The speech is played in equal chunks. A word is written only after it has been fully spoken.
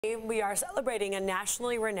We are celebrating a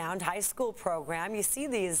nationally renowned high school program. You see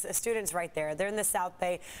these students right there. They're in the South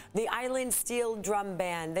Bay, the Island Steel Drum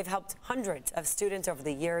Band. They've helped hundreds of students over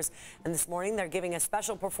the years, and this morning they're giving a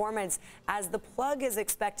special performance as the plug is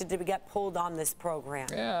expected to get pulled on this program.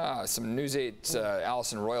 Yeah, some News 8's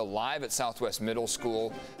Allison Royal live at Southwest Middle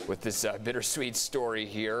School with this bittersweet story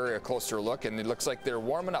here. A closer look, and it looks like they're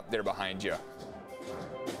warming up there behind you.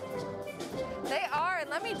 They are, and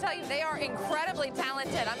let me tell you, they are incredibly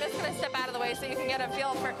talented. I'm just going to step out of the way so you can get a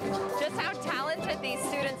feel for just how talented these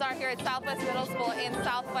students are here at Southwest Middle School and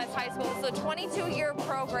Southwest High School. It's a 22-year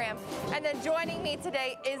program. And then joining me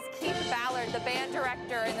today is Keith Ballard, the band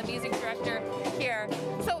director and the music director here.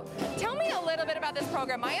 So tell me a little bit about this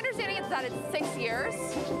program. My understanding is that it's 6 years.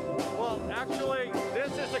 Well, actually,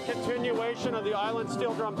 this is a continuation of the Island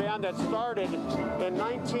Steel Drum Band that started in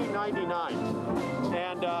 1999.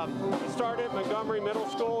 And it started at Montgomery Middle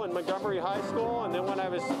School and Montgomery High School, and then when I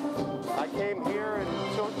came here in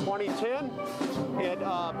 2010,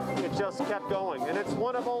 it just kept going. And it's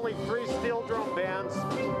one of only 3 steel drum bands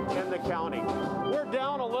in the county. We're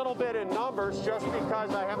down a little bit in numbers just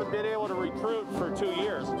because I haven't been able to recruit for 2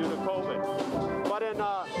 years due to COVID. But in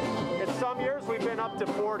some years we've been up to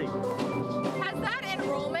 40. Has that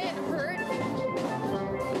enrollment hurt?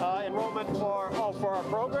 Enrollment for our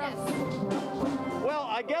program? Yes. Well,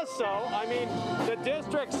 I guess so. I mean, the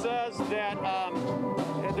district says that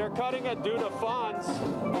they're cutting it due to funds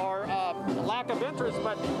or lack of interest,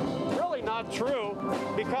 but really not true,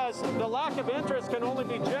 because the lack of interest can only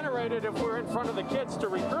be generated if we're in front of the kids to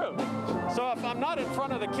recruit. So if I'm not in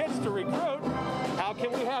front of the kids to recruit, how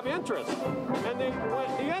can we have interest? And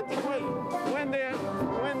when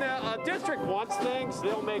the district wants things,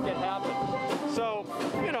 they'll make it happen. So,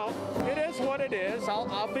 you know, it is what it is.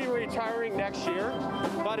 I'll be retiring next year,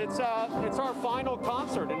 but it's our final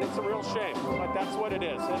concert, and it's a real shame, but that's what it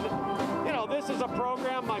is. And, you know, this is a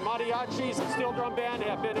program. My mariachis and steel drum band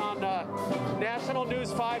have been on national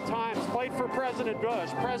news 5 times, played for President Bush,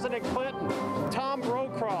 President Clinton, Tom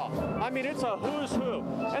Brokaw. I mean, it's a who's who.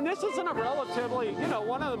 And this isn't a relatively, you know,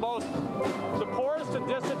 one of the poorest and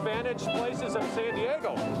disadvantaged places in San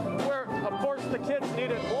Diego, where, of course, the kids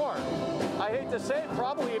need it more. I hate to say it,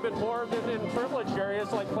 probably even more than in privileged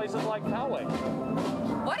areas like places like Poway.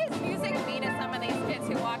 What does music mean to some of these kids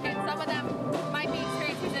who walk in? Some of them might be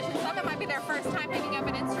experienced musicians, some of them might be their first time picking up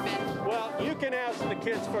an instrument. Well, you can ask the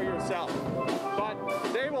kids for yourself, but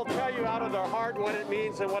they will tell you out of their heart what it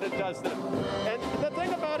means and what it does to them. And the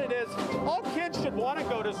thing about it is, all kids should want to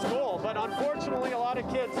go to school, but unfortunately a lot of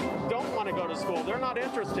kids don't want to go to school. They're not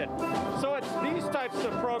interested. So it's these types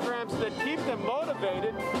of programs that keep them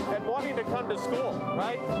motivated and wanting to come to school,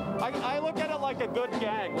 right? I look at it like a good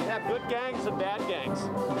gang. We have good gangs and bad gangs.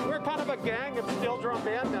 We're kind of a gang of steel drum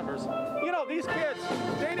band members. You know, these kids,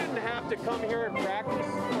 they didn't have to come here and practice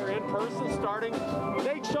or in person starting.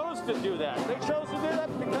 They chose to do that. They chose to do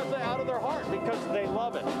that because they're out of their heart, because they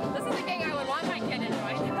love it. This is a gang I would want my kid to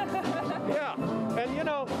join. Yeah, and you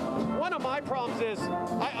know, one of my problems is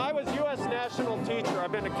I was U.S. National Teacher.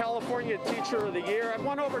 I've been a California Teacher of the Year. I've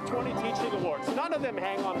won over 20 teaching awards. None of them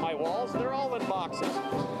hang on my walls. They're all in boxes.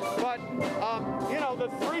 But, you know, the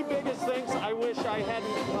 3 biggest things I wish I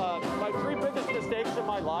hadn't, my 3 biggest mistakes in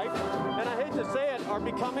my life, and I hate to say it, are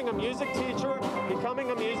becoming a music teacher, and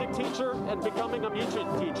becoming a music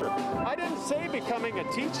teacher. I didn't say becoming a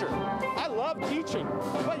teacher. I love teaching,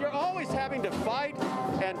 but you're always having to fight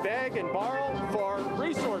and beg and borrow for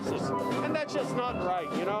resources, and that's just not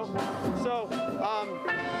right, you know? So,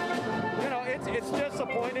 you know, it's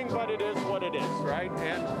disappointing, but it is what it is, right?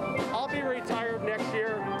 And I'll be retired next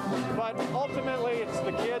year, but ultimately it's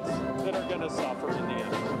the kids that are going to suffer in the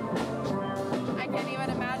end. I can't even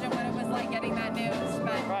imagine what it was like getting that news,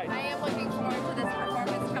 but right. I am looking forward to this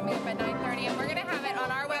performance coming up at 9:30, and we're going to have it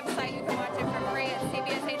on our website. You can watch it for free at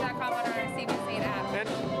cbs8.com on our CBS8 app.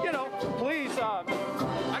 And, you know, please,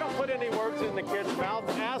 I don't put any words in the kids' mouth.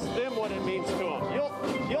 Ask them what it means to them.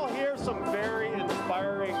 You'll hear some very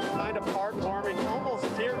inspiring, kind of heartwarming, almost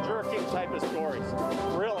tear-jerking type of stories.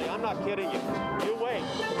 Really, I'm not kidding you. You wait.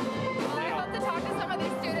 Well, I hope to talk to some of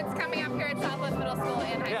these students coming up here at Southwest Middle School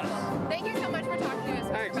and High School. Thank you so much for talking to us,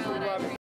 Mr. Ballard.